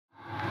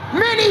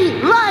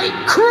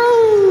LYTE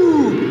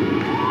crew!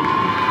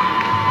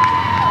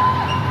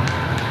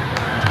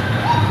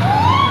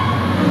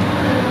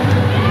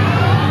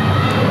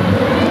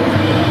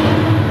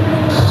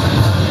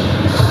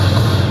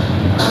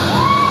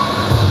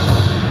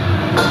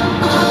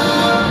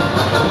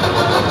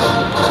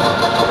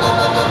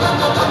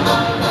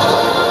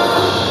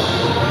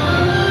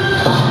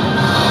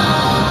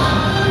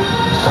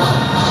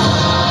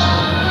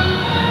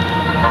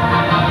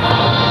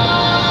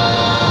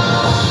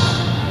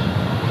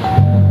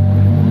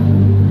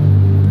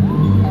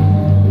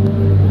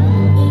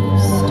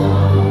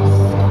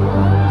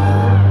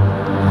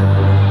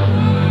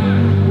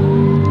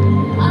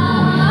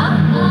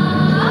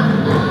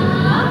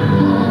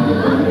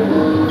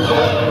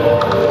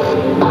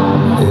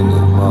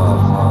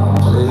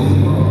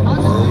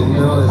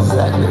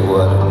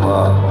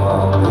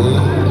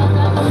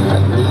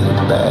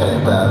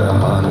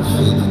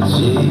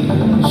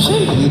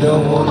 You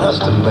don't want us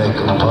to make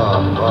a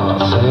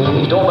pop,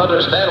 see? You don't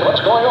understand what's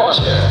going on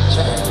here.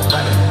 Turn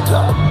it,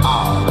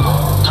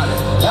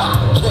 yeah,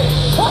 turn it,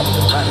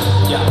 yeah, turn it,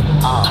 yeah,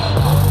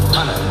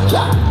 turn it,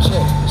 yeah,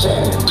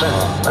 turn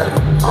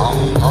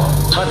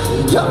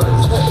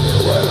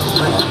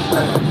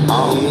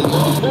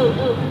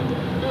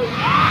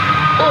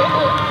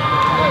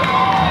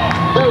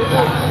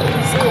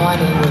It's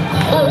corny with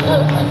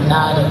him, but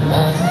not a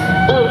mess.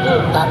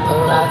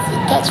 Paparazzi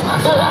catch my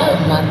fly,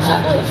 my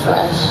cocky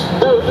fresh.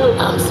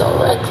 I'm so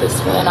reckless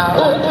when I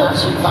rock my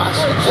she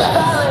dress.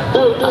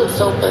 I'm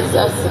so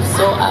possessive,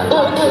 so I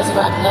rock his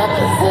rock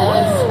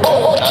necklaces.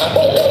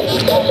 Okay,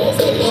 lady, let's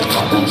get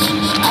information.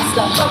 I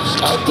slap her.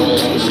 Okay,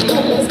 lady,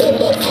 let's get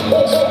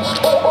information.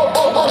 Always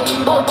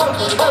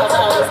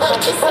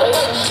conversation.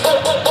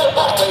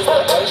 Always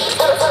relations.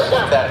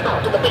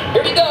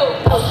 Here we go.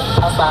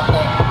 I'll stop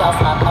it. I'll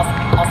stop it.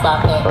 I'll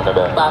stop it.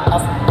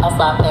 I'll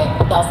stop it.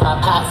 I'll stop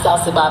hot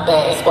sauce in my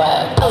bag.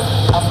 Swag. I'll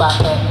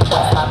stop it.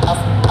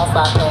 I'll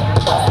stop it.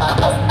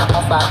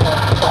 I'll stop it.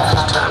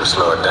 Time to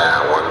slow it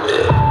down one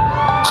bit.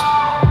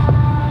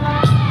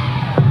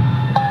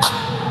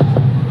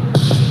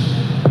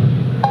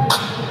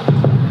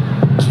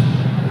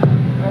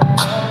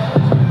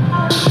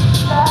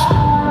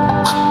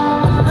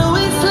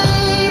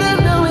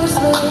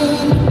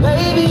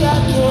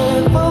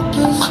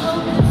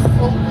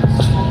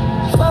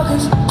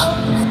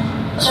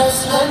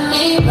 Just let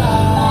me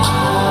ride.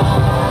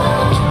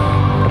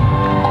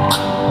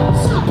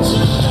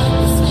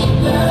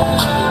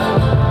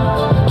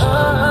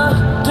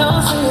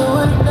 Don't say a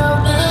word, no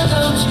girl,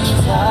 don't you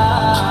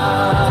stop.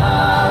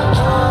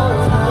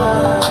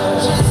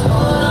 Just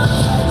hold on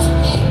tight to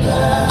me,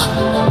 girl.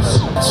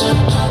 You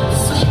got the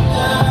sweet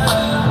girl.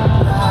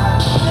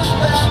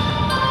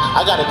 I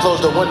gotta close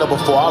the window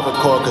before I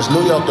record, cause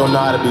New York don't know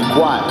how to be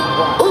quiet.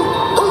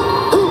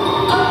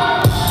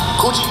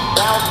 Coochie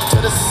down to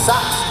the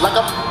socks like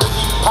a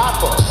Biggie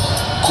Papa.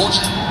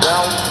 Coochie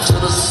down to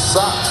the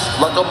socks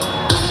like a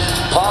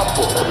Biggie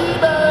Papa.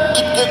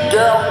 Keep your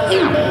girl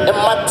in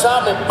my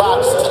Tommy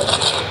box.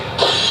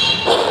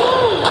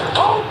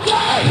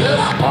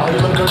 Party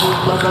like a drip,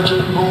 like a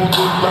drip, boom,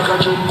 boom, like a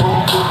drip, boom,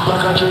 boom,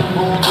 like a drip,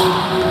 boom, boom,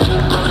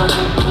 like a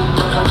drip,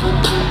 like a drip,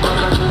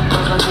 like a drip,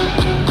 like a drip,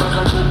 like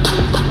a drip,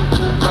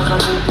 like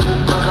a drip,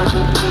 like a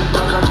drip,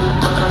 like a drip,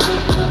 like a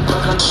drip,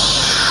 like a drip.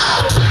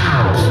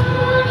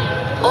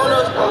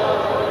 Uno,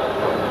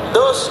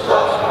 dos,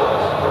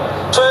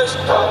 tres,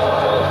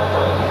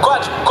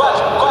 cuatro.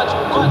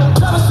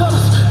 Seven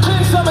summers,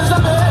 10 summers,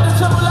 I've been at the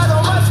temple like a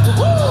monster.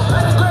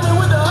 Made a Grammy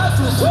with the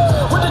hustlers,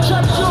 with the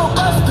trappers, you a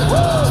buster.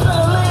 Spent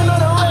a lean on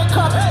the red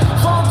carpet,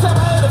 phone tap, I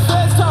had the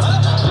feds talk.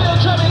 Still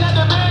trapping at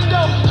the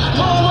bando,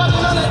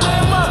 moonwalking on the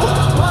damn marble.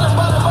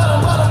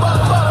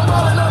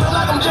 Ballin' on them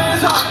like I'm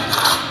James Harden.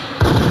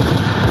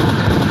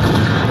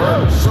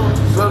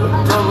 Shooters of the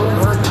trouble,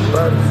 100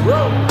 bodies.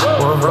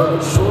 100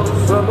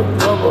 shooters of the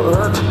trouble,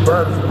 100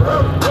 bodies.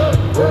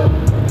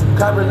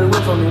 Copping the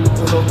whip on me,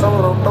 to no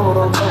cover, don't.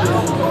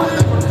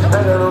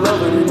 I got no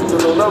love with you, to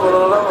no love with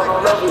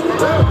you.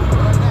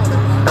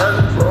 I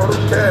just blow the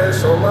cash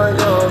on my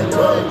young.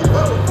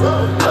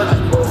 I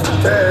just blow the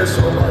cash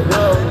on my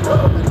young.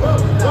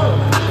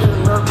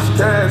 Getting up this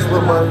cash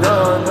with my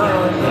young.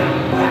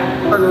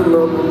 I just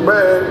love the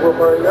bag with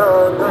my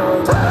young.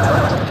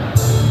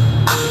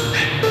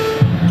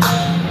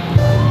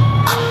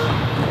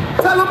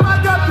 Tell him I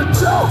got the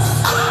juice.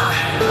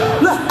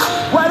 Look,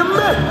 wait a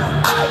minute.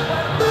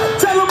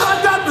 Tell him I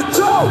got the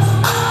juice.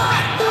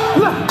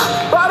 Look,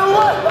 by the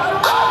way.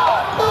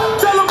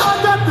 Tell him I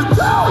got the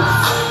juice.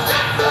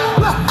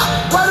 Look,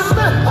 wait a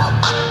minute.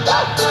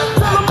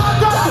 Tell him I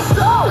got the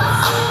juice.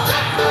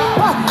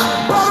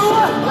 By the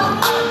way.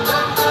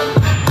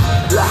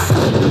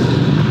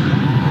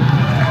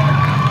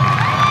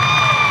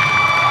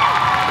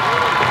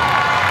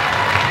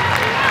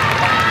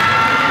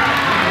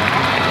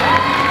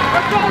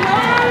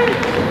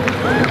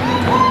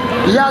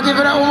 Y'all give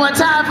it up one more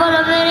time.